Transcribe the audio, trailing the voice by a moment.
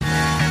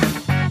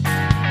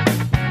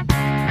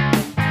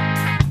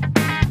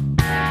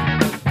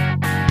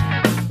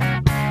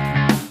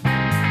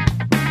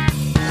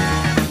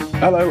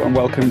Hello and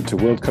welcome to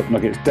World Cup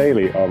Nuggets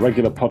Daily, our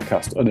regular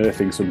podcast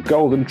unearthing some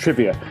golden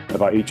trivia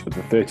about each of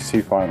the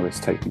 32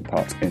 finalists taking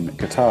part in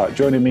Qatar.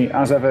 Joining me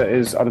as ever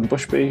is Adam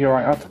Bushby. You all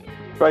right, Ad?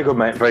 Very good,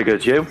 mate. Very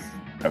good. You?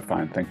 Oh,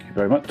 fine, thank you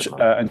very much.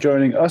 And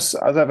joining us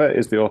as ever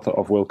is the author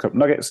of World Cup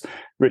Nuggets,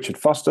 Richard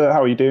Foster.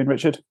 How are you doing,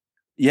 Richard?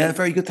 Yeah,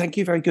 very good. Thank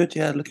you. Very good.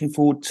 Yeah, looking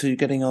forward to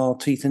getting our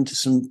teeth into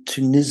some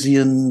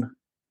Tunisian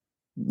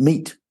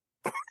meat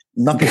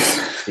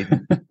nuggets.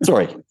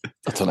 Sorry,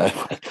 I don't know.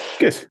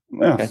 Good.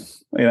 Well, okay.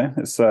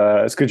 It's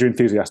good you're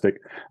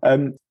enthusiastic.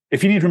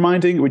 If you need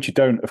reminding, which you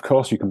don't, of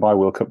course, you can buy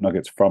World Cup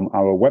Nuggets from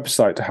our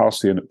website,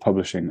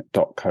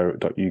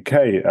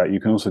 halcyonpublishing.co.uk. You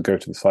can also go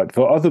to the site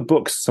for other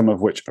books, some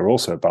of which are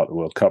also about the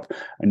World Cup,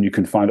 and you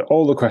can find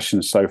all the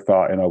questions so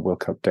far in our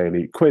World Cup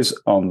Daily quiz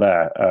on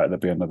there. There'll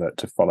be another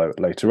to follow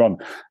later on.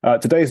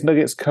 Today's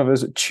Nuggets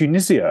covers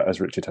Tunisia, as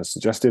Richard has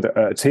suggested,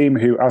 a team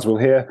who, as we'll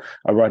hear,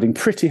 are riding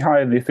pretty high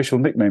in the official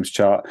nicknames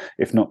chart,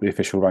 if not the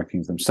official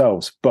rankings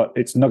themselves. But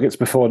it's Nuggets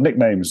before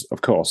nicknames,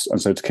 of course.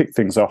 And so to kick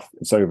things off,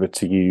 it's over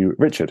to you,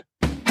 Richard.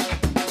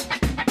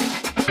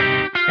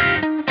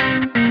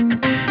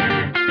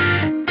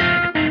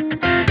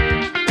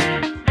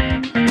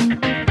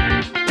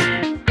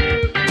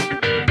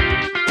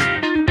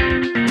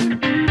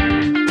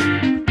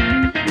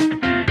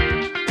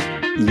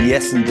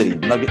 Yes, indeed.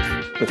 Nuggets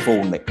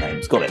before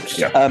nicknames. Got it.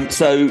 Yeah.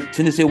 So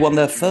Tunisia won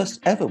their first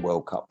ever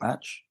World Cup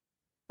match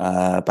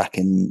back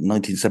in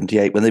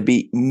 1978 when they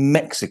beat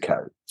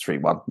Mexico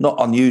 3-1. Not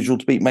unusual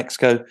to beat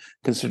Mexico,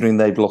 considering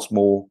they've lost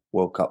more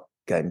World Cup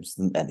games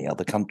than any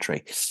other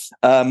country.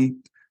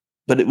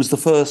 But it was the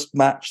first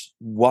match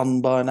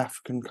won by an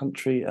African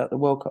country at the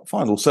World Cup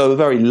final. So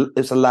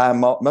it's a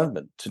landmark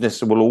moment.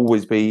 Tunisia will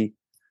always be,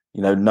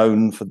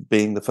 known for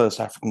being the first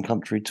African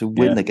country to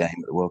win a game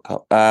at the World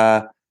Cup.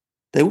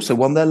 They also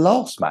won their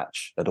last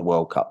match at a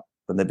World Cup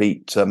when they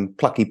beat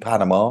plucky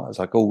Panama, as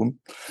I call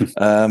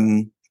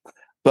them.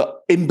 But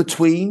in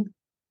between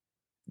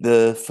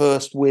the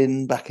first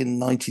win back in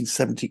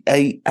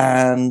 1978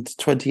 and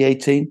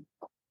 2018,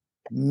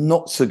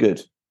 not so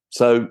good.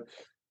 So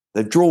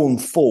they've drawn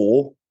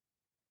 4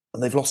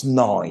 and they've lost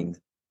 9.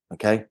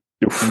 Okay,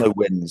 no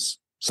wins.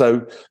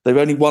 So they've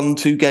only won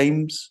 2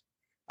 games,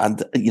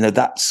 and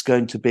that's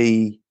going to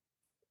be,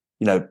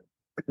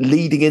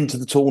 leading into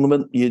the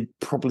tournament, you'd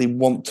probably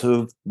want to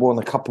have won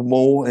a couple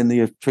more in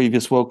the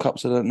previous World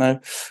Cups. I don't know.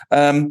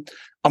 I'm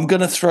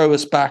going to throw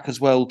us back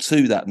as well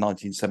to that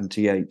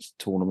 1978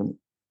 tournament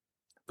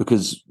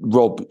because,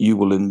 Rob, you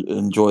will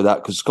enjoy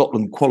that because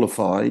Scotland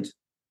qualified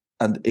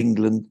and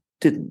England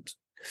didn't.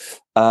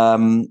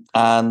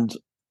 And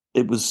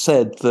it was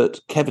said that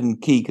Kevin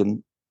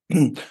Keegan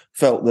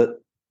felt that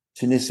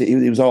Tunisia,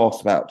 he was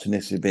asked about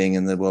Tunisia being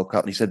in the World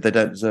Cup, and he said they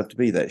don't deserve to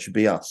be there. It should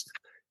be us.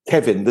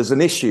 Kevin, there's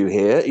an issue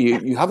here.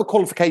 You have a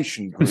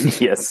qualification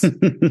group. Yes.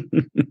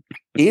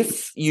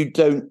 If you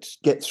don't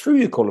get through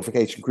your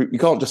qualification group, you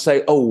can't just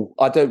say,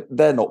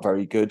 they're not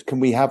very good. Can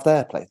we have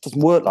their play? It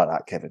doesn't work like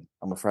that, Kevin,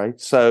 I'm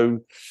afraid. So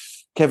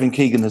Kevin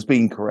Keegan has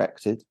been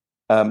corrected.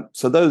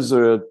 So those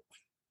are a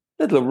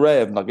little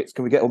array of Nuggets.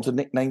 Can we get on to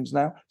nicknames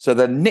now? So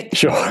their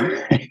nickname,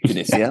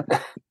 Tunisia,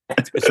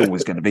 it's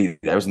always going to be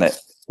there, isn't it?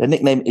 Their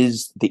nickname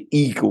is the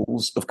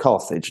Eagles of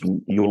Carthage,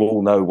 and you'll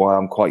all know why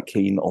I'm quite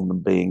keen on them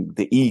being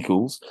the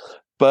Eagles.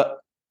 But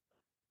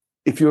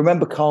if you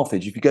remember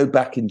Carthage, if you go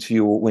back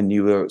into when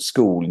you were at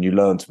school and you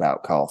learnt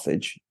about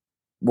Carthage,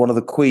 one of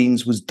the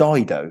queens was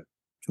Dido. Do you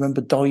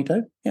remember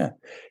Dido? Yeah.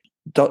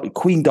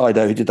 Queen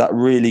Dido, who did that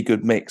really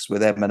good mix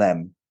with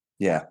Eminem.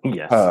 Yeah.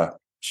 Yes. Her.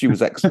 She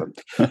was excellent.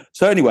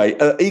 So anyway,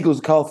 Eagles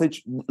of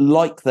Carthage,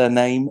 like their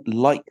name,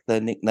 like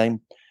their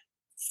nickname.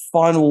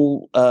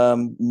 Final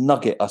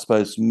nugget, I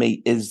suppose, for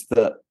me is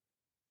that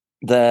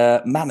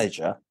their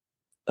manager,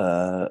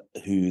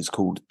 who's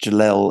called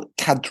Jalel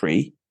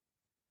Kadri,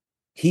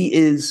 he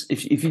is,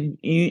 if you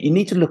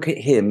need to look at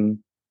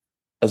him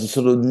as a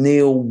sort of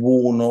Neil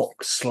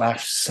Warnock /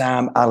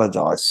 Sam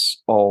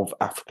Allardyce of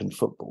African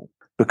football,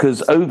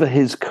 because over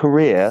his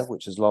career,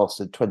 which has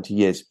lasted 20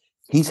 years,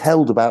 he's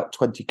held about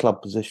 20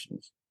 club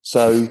positions.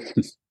 So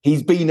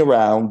he's been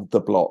around the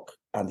block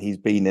and he's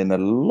been in a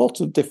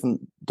lot of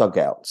different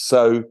dugouts.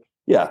 So,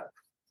 yeah,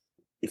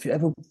 if you're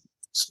ever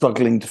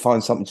struggling to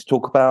find something to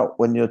talk about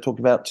when you're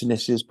talking about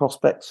Tunisia's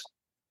prospects,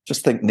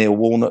 just think Neil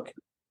Warnock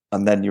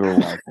and then you're all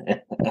right.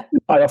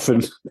 I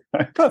often...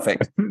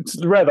 Perfect. It's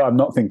rare that I'm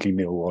not thinking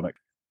Neil Warnock.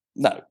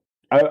 No.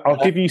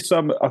 I'll give you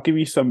some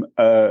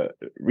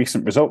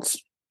recent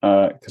results.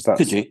 Because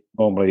that's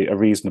normally a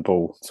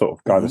reasonable sort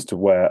of guide as to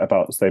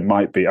whereabouts they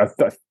might be. I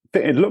think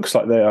it looks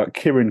like they are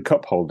Kirin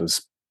Cup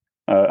holders,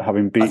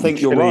 having beaten I think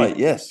Chile, you're right.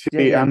 Yes,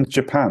 Chile and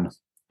Japan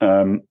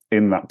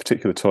in that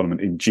particular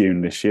tournament in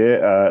June this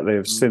year. They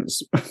have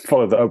since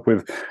followed that up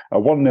with a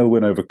 1-0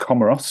 win over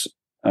Comoros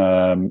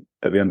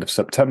at the end of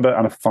September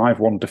and a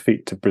 5-1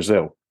 defeat to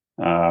Brazil.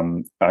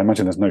 I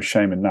imagine there's no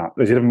shame in that.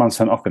 They did have a man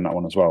sent off in that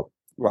one as well.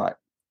 Right.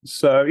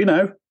 So,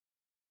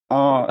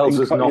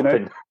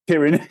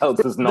 Kieran.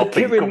 else has not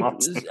been come on.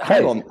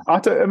 Hang on.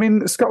 I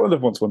mean, Scotland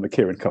have once won the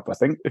Kieran Cup, I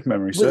think, if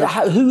memory serves.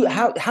 How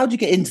do you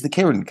get into the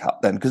Kieran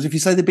Cup then? Because if you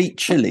say they beat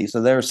Chile,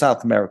 so they're a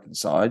South American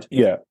side.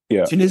 Yeah.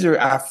 Tunisia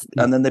are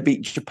and then they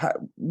beat Japan.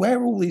 Where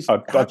are all these? I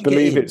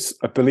believe it's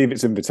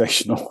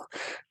invitational.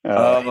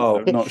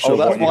 I'm not sure.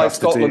 That's why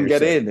Scotland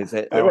get so. in, is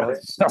it?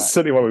 That's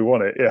certainly why we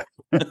want it. Yeah.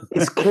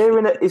 Is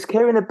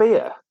Kieran a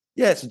beer?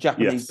 Yeah, it's a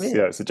Japanese beer.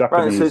 Yeah, it's a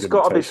Japanese. Right, so it's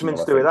got to be something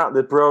to do with that.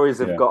 The breweries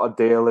have got a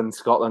deal, and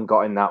Scotland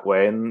got in that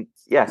way, and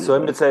so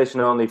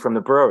invitation only from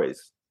the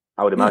breweries,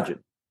 I would imagine.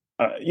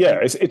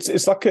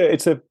 It's like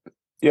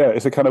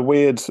a kind of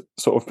weird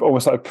sort of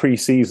almost like a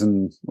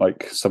pre-season,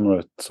 like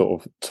summer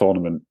sort of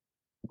tournament,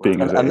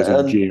 being as it is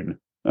in June,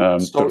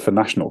 but for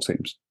national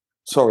teams.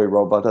 Sorry,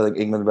 Rob, I don't think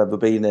England have ever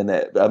been in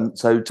it.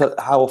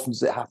 How often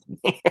does it happen?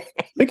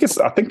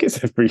 I think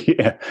it's every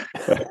year.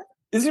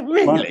 Is it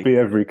really? Might be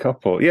every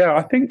couple. Yeah,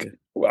 I think.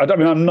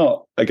 I'm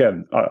not.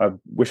 Again, I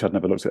wish I'd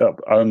never looked it up.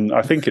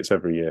 I think it's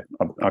every year.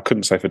 I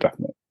couldn't say for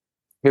definite.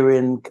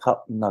 Kieran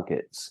Cup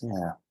Nuggets.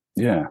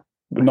 Yeah.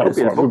 But not.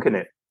 They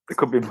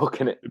could be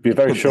booking it. It'd be a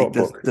very short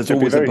book. There's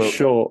always a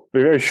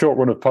very short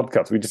run of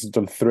podcasts. We just have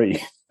done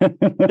 3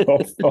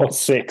 or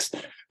 6,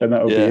 and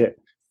that would be it.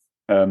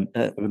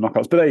 The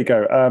knockouts. But there you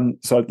go.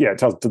 So it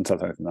doesn't tell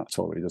us anything that at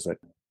all, really, does it?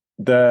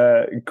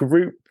 The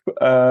group: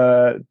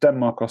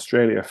 Denmark,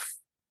 Australia,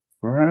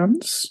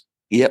 France.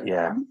 Yep.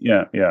 Yeah.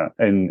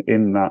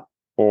 In that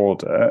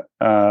order.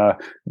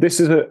 This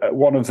is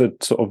one of the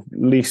sort of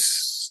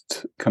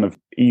least kind of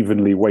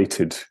evenly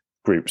weighted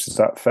groups. Is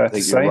that fair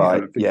to say?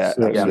 Right. Yeah,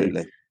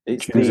 absolutely.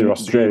 Tunisia,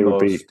 Australia would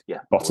be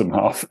bottom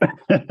half,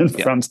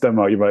 and France,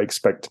 Denmark, you might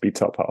expect to be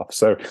top half.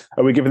 So,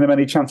 are we giving them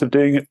any chance of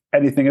doing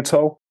anything at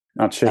all?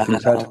 Ad's shaking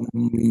his head.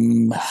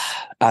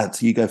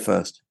 Ad, you go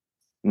first.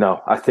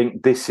 No, I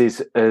think this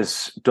is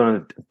as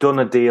done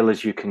a deal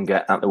as you can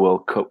get at the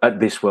World Cup,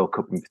 at this World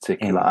Cup in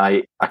particular.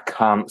 I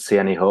can't see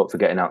any hope for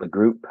getting out of the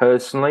group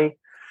personally.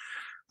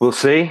 We'll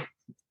see.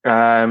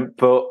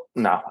 But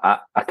no,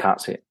 I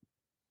can't see it.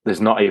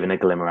 There's not even a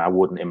glimmer, I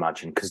wouldn't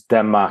imagine, because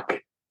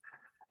Denmark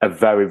are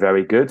very,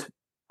 very good.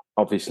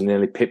 Obviously,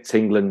 nearly pipped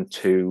England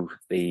to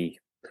the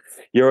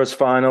Euros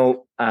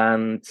final.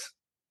 And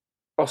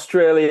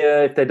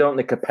Australia, if they don't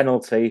nick a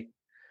penalty,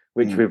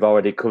 which we've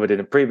already covered in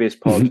a previous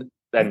pod,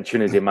 then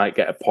Tunisia might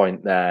get a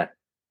point there.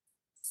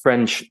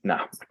 French,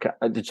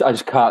 I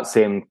just can't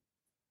see him.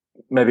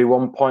 Maybe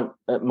 1 point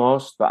at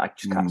most, but I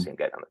just can't see him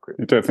getting on the group.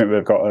 You don't think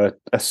they've got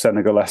a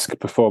Senegalesque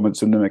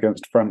performance in them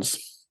against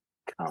France?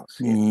 Can't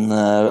see it.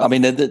 No, I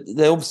mean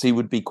they obviously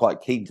would be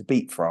quite keen to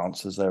beat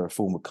France as they're a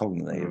former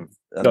colony.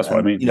 That's what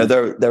I mean. You know,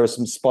 there are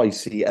some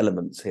spicy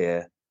elements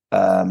here,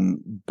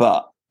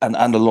 but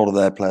and a lot of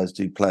their players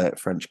do play at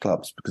French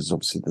clubs because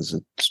obviously there's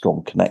a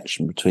strong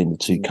connection between the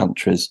two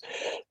countries.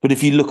 But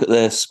if you look at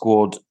their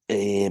squad, I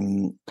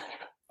mean,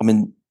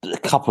 a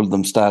couple of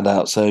them stand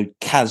out. So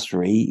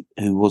Khazri,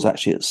 who was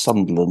actually at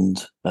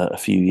Sunderland a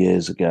few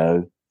years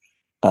ago,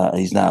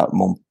 he's now at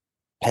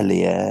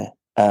Montpellier.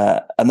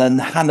 And then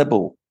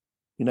Hannibal,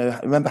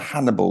 remember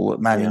Hannibal at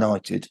Man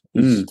United?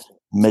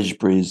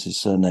 Mejbri is his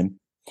surname.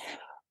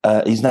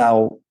 He's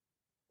now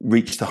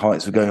reached the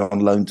heights of going on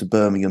loan to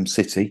Birmingham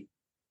City.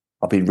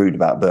 I've been rude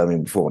about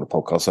Birmingham before on the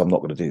podcast, so I'm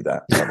not going to do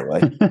that, by the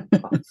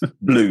way.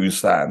 Blues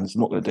fans,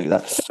 I'm not going to do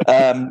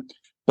that.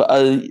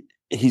 But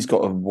he's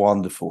got a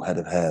wonderful head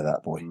of hair,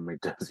 that boy. He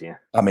does, yeah.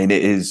 I mean,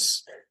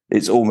 it's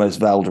almost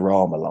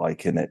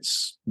Valderrama-like, and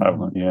it's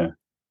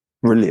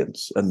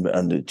brilliance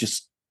and it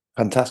just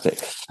fantastic.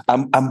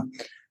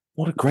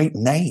 What a great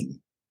name.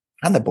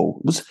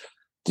 Hannibal.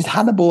 Did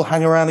Hannibal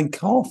hang around in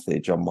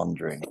Carthage, I'm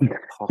wondering?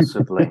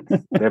 Possibly.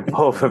 They're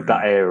both of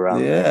that era.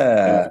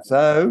 Yeah.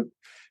 So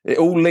it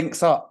all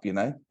links up,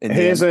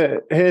 Here's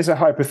a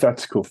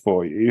hypothetical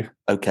for you.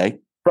 Okay.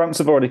 France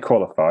have already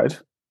qualified.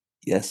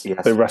 Yes.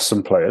 They rest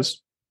some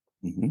players.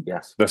 Mm-hmm.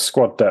 Yes. The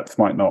squad depth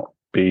might not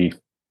be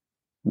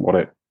what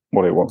it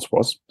once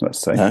was, let's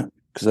say. No,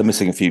 because they're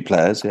missing a few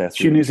players. Yeah.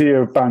 Tunisia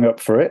are bang up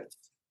for it.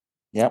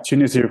 Yeah.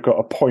 Tunisia have got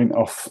a point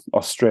off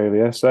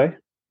Australia, say.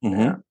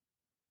 Mm-hmm.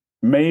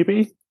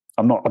 Maybe.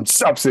 I'm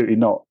absolutely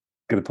not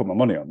going to put my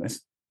money on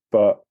this,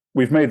 but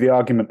we've made the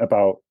argument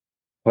about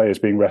players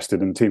being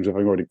rested and teams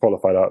having already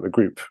qualified out of the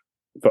group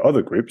for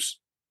other groups.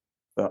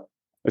 But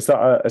is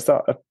that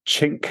a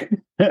chink,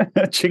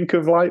 a chink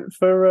of light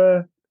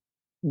for?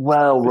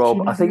 Well,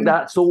 Rob, I think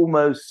that's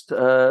almost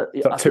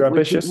too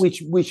ambitious.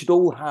 We should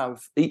all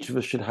have. Each of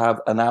us should have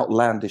an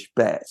outlandish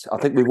bet. I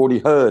think we've already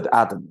heard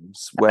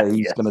Adams where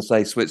he's going to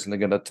say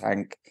Switzerland are going to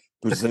tank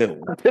Brazil.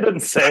 I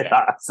didn't say that.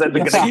 I said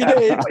yes, you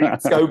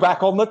did. Go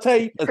back on the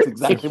tape. That's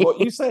exactly what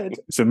you said.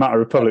 It's a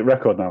matter of public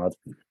record now, Ad.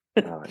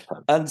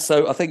 And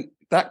so I think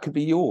that could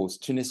be yours.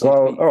 Tunisia.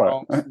 Well,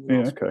 all right.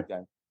 Yeah, okay.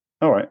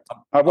 All right.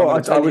 I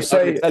would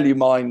tell you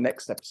mine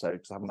next episode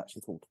because I haven't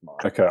actually thought of mine.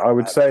 Okay. I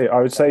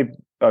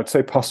would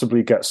say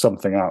possibly get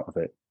something out of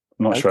it.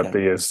 I'm not sure I'd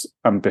be as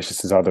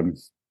ambitious as Adam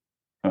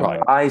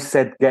Right. I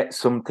said get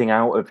something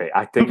out of it.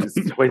 I think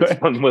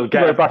Switzerland will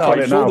get We're back on I'm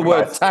it sure now, the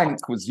word Clive.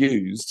 tank was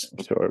used.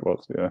 I'm sure it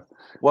was, yeah.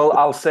 Well,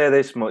 I'll say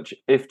this much.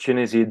 If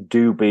Tunisia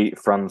do beat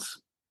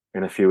France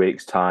in a few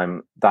weeks'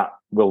 time, that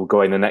will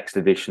go in the next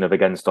edition of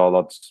Against All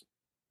Odds,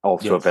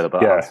 also Yes. available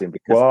at Yeah. Halcyon,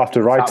 because Well, I'll have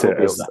to write that will it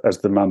be up there. as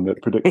the man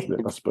that predicted it,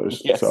 I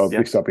suppose. Yes, So at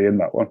least I'll be in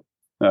that one.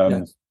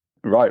 Yes.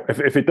 Right.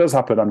 If it does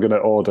happen, I'm going to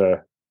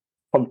order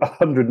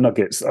 100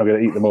 nuggets. I'm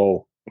going to eat them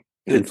all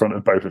in front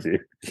of both of you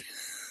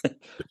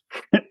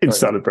in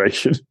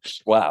celebration.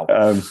 Wow.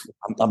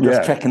 I'm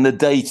just checking the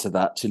date of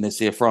that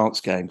Tunisia-France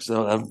game.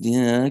 So,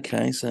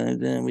 okay, so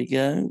there we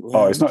go.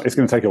 Oh, it's not. It's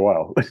going to take a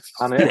while.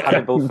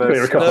 Hannibal Clear a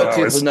first. couple of 30th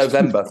hours. of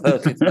November.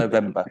 30th of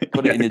November.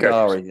 Put it in your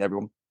diary,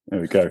 everyone.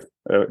 There we go.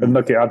 A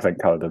nugget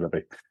advent calendar,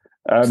 maybe.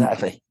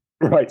 Exactly.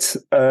 Right.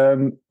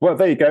 Well,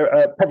 there you go.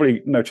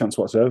 Probably no chance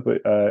whatsoever,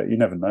 but you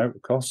never know,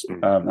 of course.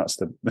 That's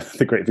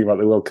the great thing about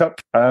the World Cup.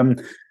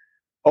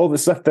 All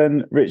that's left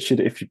then, Richard,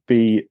 if you'd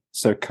be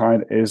so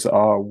kind, is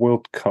our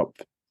World Cup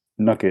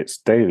Nuggets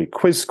daily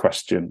quiz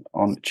question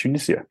on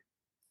Tunisia.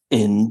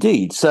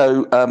 Indeed.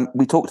 So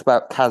we talked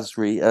about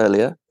Khazri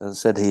earlier and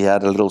said he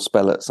had a little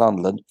spell at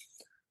Sunderland.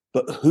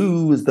 But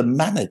who was the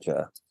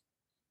manager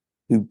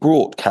who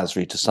brought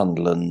Khazri to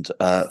Sunderland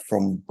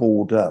from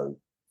Bordeaux?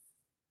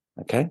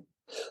 Okay.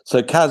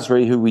 So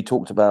Khazri, who we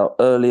talked about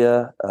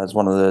earlier as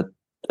one of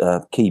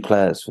the key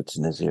players for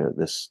Tunisia at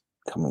this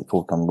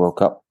forthcoming World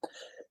Cup,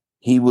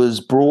 he was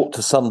brought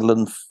to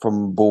Sunderland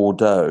from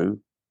Bordeaux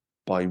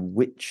by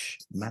which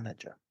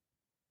manager?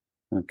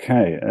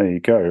 Okay, there you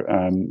go.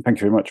 Thank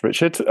you very much,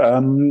 Richard.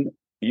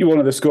 You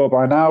wanted the score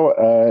by now.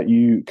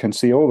 You can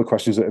see all the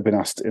questions that have been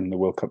asked in the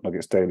World Cup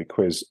Nuggets Daily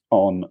Quiz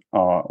on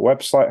our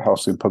website,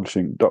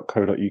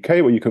 halcyonpublishing.co.uk,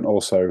 where you can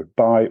also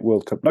buy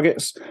World Cup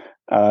Nuggets.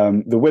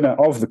 The winner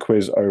of the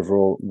quiz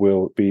overall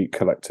will be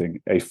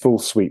collecting a full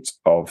suite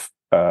of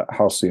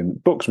Halcyon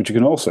books, which you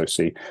can also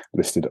see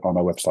listed on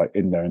our website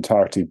in their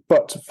entirety.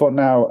 But for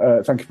now,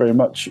 thank you very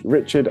much,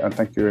 Richard, and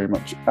thank you very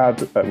much,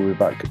 Ad. We'll be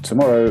back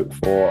tomorrow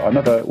for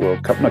another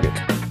World Cup Nugget.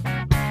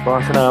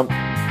 Bye for now.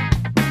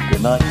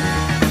 Good night.